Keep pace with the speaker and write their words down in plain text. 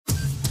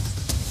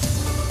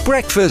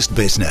Breakfast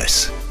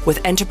Business with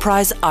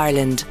Enterprise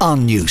Ireland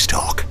on News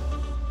Talk.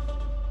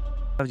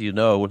 As you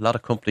know, a lot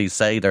of companies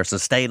say they're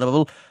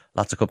sustainable.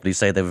 Lots of companies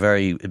say they're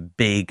very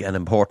big and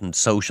important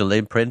social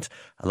imprint.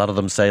 A lot of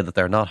them say that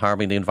they're not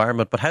harming the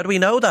environment. But how do we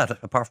know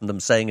that, apart from them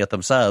saying it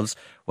themselves?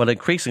 Well,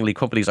 increasingly,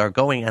 companies are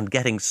going and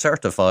getting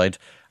certified,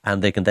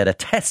 and they can then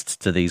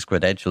attest to these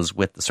credentials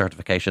with the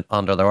certification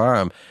under their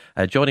arm.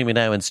 Joining me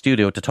now in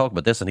studio to talk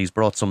about this, and he's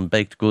brought some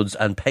baked goods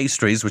and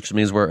pastries, which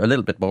means we're a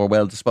little bit more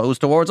well disposed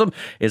towards him,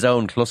 is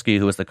Eoin Cluskey,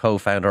 who is the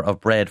co-founder of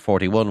Bread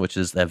 41, which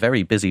is a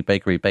very busy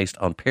bakery based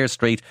on Pearse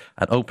Street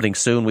and opening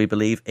soon, we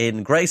believe,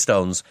 in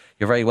Greystones.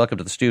 You're very welcome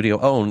to the studio.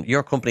 Eoin,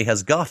 your company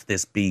has got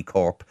this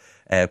B-Corp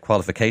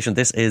qualification.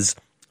 This is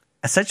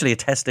essentially a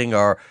testing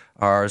or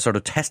sort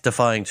of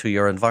testifying to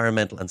your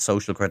environmental and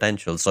social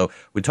credentials. So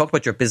we'll talk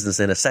about your business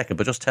in a second,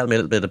 but just tell me a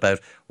little bit about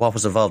what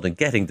was involved in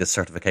getting this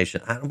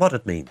certification and what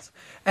it means.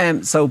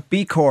 So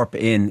B Corp,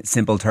 in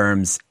simple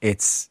terms,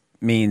 it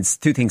means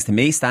two things to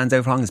me, stands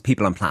out wrong, is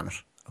people and planet.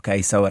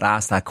 Okay, so it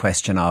asks that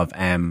question of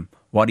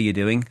what are you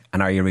doing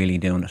and are you really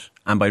doing it?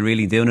 And by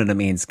really doing it, it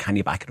means can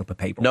you back it up with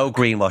paper? No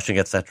greenwashing,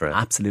 etc.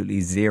 Absolutely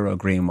zero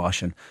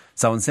greenwashing.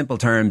 So in simple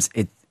terms,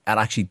 it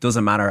actually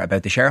doesn't matter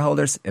about the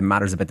shareholders, it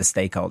matters about the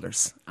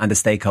stakeholders. And the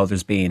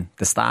stakeholders being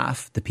the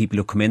staff, the people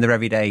who come in there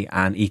every day,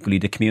 and equally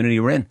the community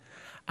we're in.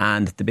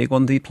 And the big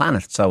one, the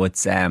planet. So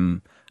it's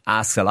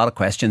asks a lot of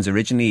questions.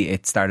 Originally,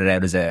 it started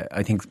out as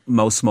I think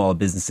most small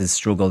businesses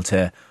struggle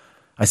to,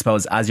 I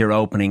suppose, as you're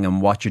opening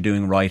and what you're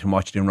doing right and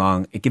what you're doing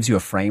wrong, it gives you a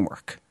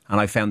framework. And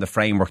I found the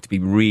framework to be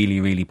really,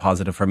 really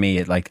positive for me.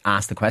 It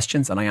asked the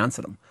questions and I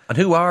answered them. And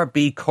who are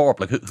B Corp?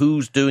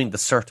 Who's doing the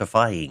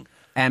certifying?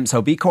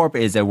 So B Corp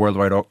is a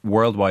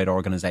worldwide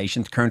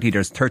organisation. Currently,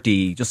 there's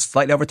just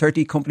slightly over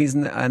 30 companies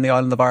in the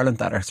island of Ireland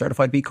that are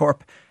certified B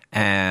Corp,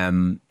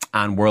 and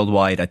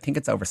worldwide, I think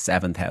it's over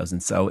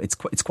 7,000. So it's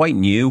quite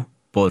new.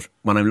 But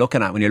when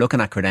you're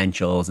looking at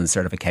credentials and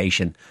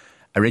certification,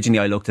 originally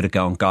I looked at it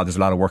going, God, there's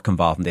a lot of work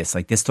involved in this.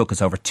 This took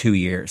us over 2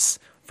 years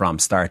from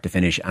start to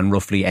finish, and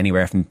roughly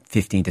anywhere from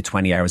 15 to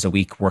 20 hours a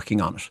week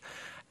working on it.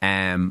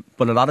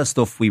 But a lot of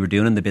stuff we were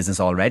doing in the business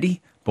already,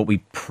 but we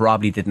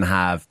probably didn't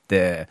have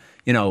the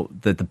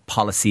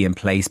policy in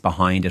place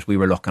behind it. We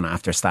were looking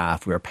after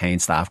staff. We were paying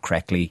staff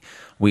correctly.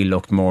 We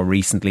looked more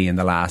recently in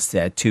the last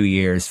 2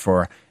 years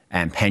for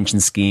pension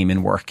scheme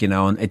in work,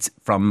 and it's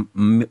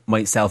from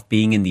myself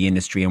being in the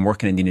industry and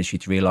working in the industry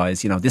to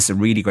realise, this is a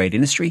really great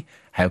industry.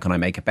 How can I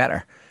make it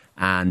better?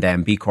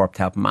 And B Corp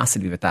helped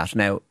massively with that.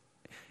 Now,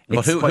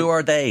 but who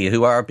are they?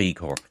 Who are B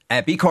Corp?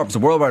 B Corp is a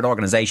worldwide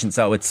organisation,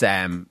 so it's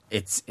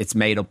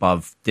made up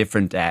of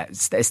different.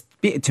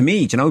 To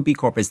me, do you know what B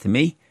Corp is to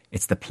me?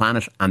 It's the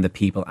planet and the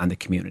people and the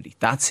community.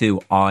 That's who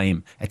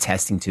I'm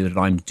attesting to, that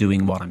I'm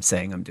doing what I'm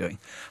saying I'm doing.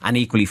 And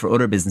equally for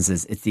other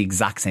businesses, it's the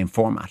exact same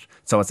format.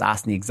 So it's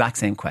asking the exact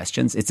same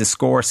questions. It's a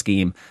score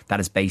scheme that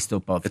is based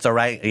up of... It's a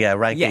ranking,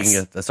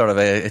 yes. A sort of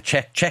a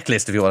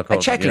checklist, if you want to call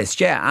it. A checklist,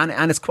 yeah.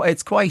 And it's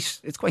quite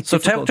So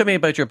difficult. Talk to me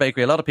about your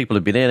bakery. A lot of people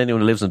have been in. Anyone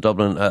who lives in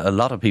Dublin, a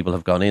lot of people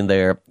have gone in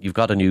there. You've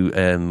got a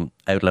new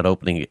outlet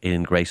opening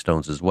in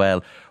Greystones as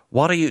well.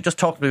 What are you, just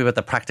talk to me about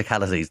the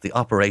practicalities, the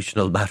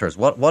operational matters.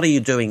 What are you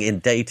doing in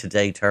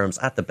day-to-day terms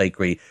at the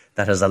bakery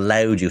that has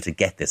allowed you to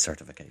get this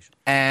certification?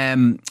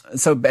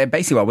 So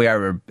basically we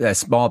are a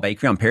small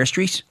bakery on Pearse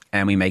Street,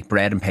 and we make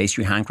bread and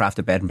pastry,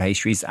 handcrafted bread and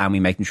pastries, and we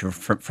make them through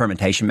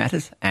fermentation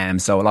method.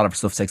 So a lot of our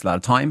stuff takes a lot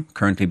of time.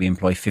 Currently we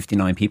employ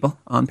 59 people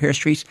on Pearse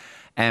Street.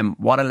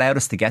 What allowed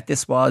us to get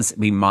this was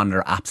we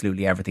monitor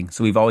absolutely everything.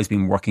 So we've always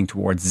been working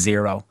towards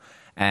zero.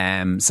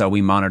 So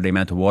we monitor the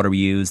amount of water we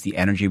use, the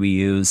energy we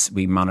use.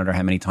 We monitor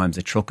how many times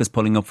a truck is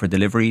pulling up for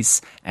deliveries.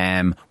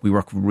 We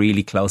work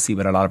really closely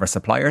with a lot of our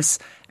suppliers.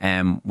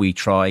 We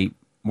try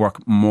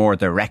work more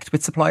direct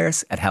with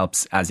suppliers. It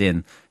helps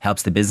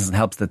the business and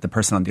helps the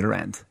person on the other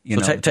end.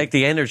 Take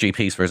the energy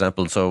piece, for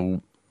example.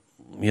 So,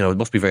 it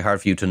must be very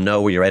hard for you to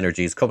know where your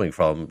energy is coming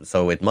from.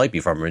 So it might be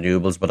from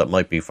renewables, but it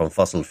might be from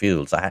fossil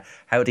fuels. So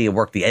how do you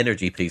work the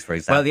energy piece, for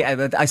example?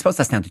 Well, I suppose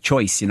that's down to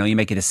choice. You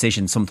make a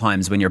decision.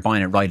 Sometimes when you're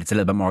buying it right, it's a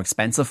little bit more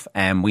expensive.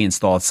 We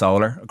installed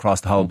solar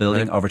across the whole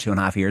building over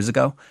 2.5 years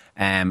ago.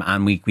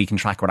 And we can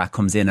track where that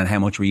comes in and how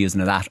much we're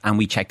using of that. And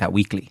we check that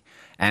weekly.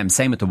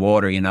 Same with the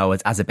water,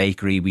 as a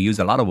bakery, we use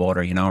a lot of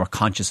water, we're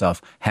conscious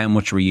of how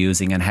much we're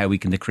using and how we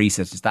can decrease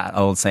it. It's that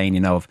old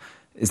saying,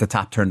 is the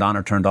tap turned on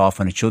or turned off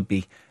when it should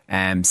be?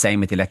 Same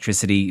with the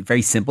electricity,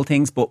 very simple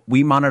things, but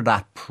we monitor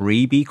that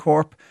pre-B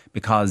Corp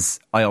because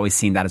I always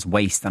seen that as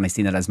waste and I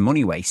seen that as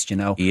money waste,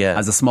 Yeah.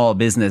 As a small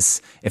business,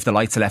 if the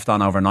lights are left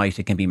on overnight,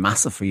 it can be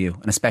massive for you,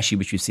 and especially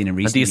which we've seen in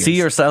recent years. And do you see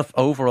yourself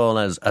overall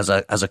as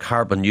a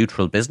carbon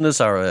neutral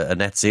business or a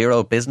net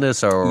zero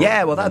business? Or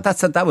Yeah, well,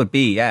 that would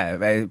be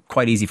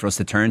quite easy for us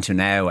to turn to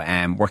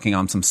now, working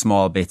on some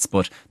small bits,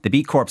 but the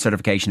B Corp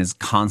certification is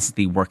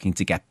constantly working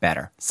to get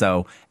better.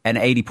 So an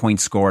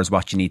 80-point score is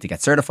what you need to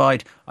get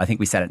certified. I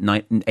think we set at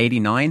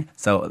 89.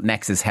 So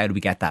next is how do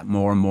we get that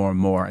more and more and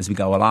more as we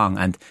go along.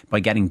 And by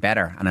getting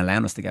better and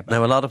allowing us to get better.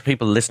 Now, a lot of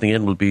people listening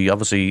in will be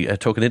obviously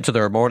tucking into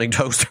their morning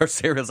toast or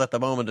cereals at the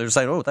moment. They're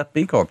saying, oh, that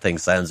B Corp thing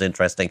sounds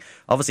interesting.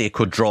 Obviously, it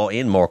could draw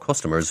in more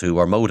customers who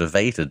are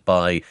motivated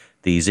by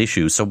these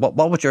issues. So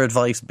what would your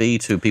advice be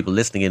to people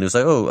listening in who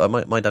say, oh, I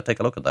might take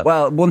a look at that?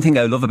 Well, one thing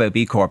I love about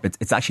B Corp,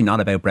 it's actually not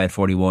about Bread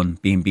 41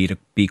 being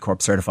B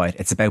Corp certified.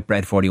 It's about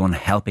Bread 41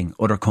 helping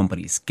other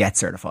companies get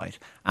certified.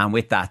 And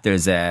with that,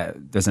 there's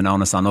an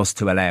onus on us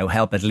to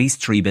help at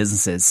least 3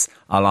 businesses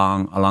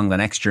along the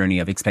next journey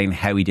of explaining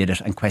how we did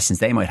it and questions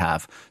they might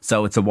have.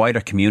 So it's a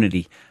wider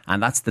community.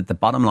 And that's the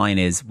bottom line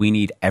is we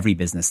need every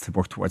business to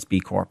work towards B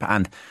Corp.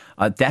 And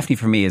definitely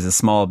for me as a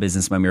small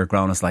business, when we were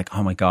growing, it's like,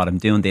 oh my God, I'm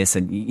doing this.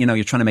 And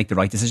you're trying to make the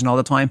right decision all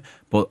the time.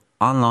 But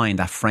online,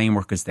 that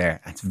framework is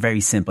there. It's very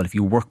simple. If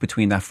you work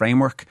between that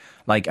framework,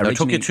 like it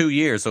took you 2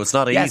 years, so it's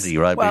not easy,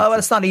 right? Well,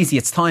 it's not easy.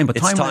 It's time, but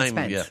it's time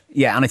spent.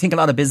 Yeah, and I think a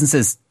lot of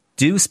businesses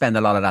do spend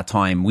a lot of that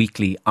time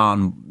weekly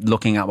on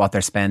looking at what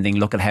they're spending,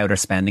 look at how they're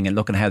spending and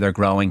look at how they're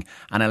growing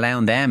and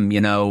allowing them,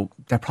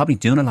 they're probably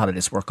doing a lot of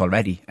this work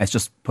already. It's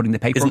just putting the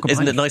paperwork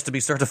Isn't it nice to be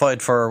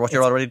certified for what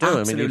you're already doing?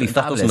 Absolutely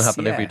that doesn't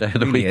happen every day of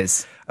the week.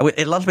 Is.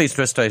 A lot of me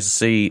interested to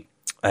see,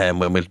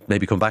 when we'll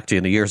maybe come back to you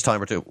in a year's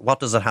time or two, what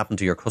does it happen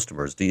to your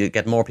customers? Do you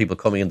get more people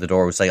coming in the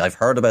door who say, I've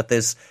heard about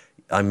this,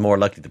 I'm more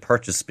likely to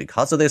purchase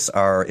because of this,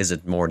 or is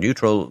it more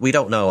neutral? We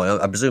don't know.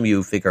 I presume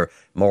you figure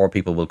more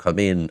people will come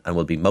in and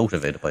will be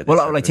motivated by this.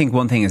 Well, I think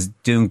one thing is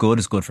doing good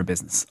is good for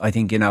business. I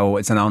think,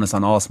 it's an onus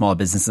on all small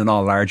businesses and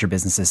all larger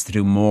businesses to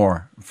do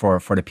more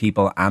for the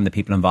people and the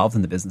people involved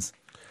in the business.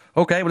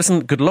 Okay, well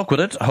listen, good luck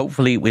with it.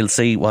 Hopefully we'll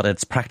see what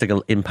its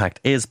practical impact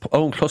is.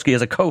 Eoin Cluskey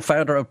is a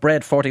co-founder of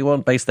Bread 41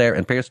 based there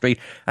in Pearse Street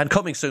and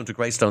coming soon to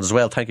Greystones as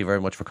well. Thank you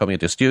very much for coming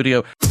into the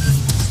studio.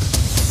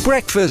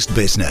 Breakfast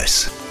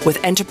Business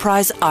with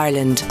Enterprise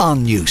Ireland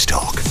on News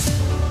Talk.